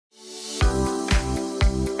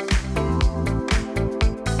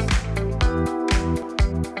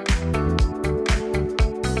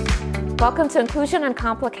Welcome to Inclusion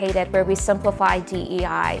Uncomplicated, where we simplify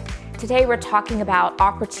DEI. Today we're talking about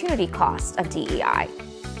opportunity cost of DEI.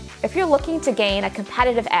 If you're looking to gain a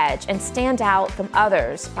competitive edge and stand out from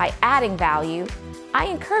others by adding value, I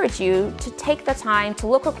encourage you to take the time to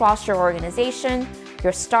look across your organization,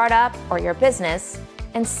 your startup, or your business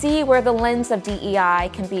and see where the lens of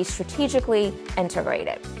DEI can be strategically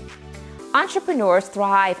integrated. Entrepreneurs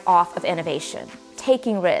thrive off of innovation,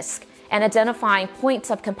 taking risk, and identifying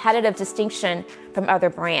points of competitive distinction from other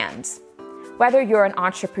brands. Whether you're an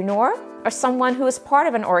entrepreneur or someone who is part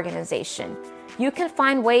of an organization, you can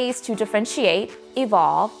find ways to differentiate,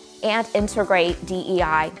 evolve, and integrate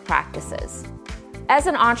DEI practices. As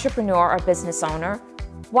an entrepreneur or business owner,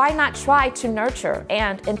 why not try to nurture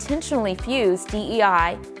and intentionally fuse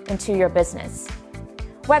DEI into your business?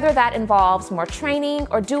 Whether that involves more training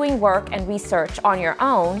or doing work and research on your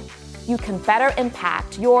own, you can better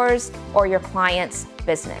impact yours or your client's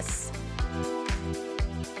business.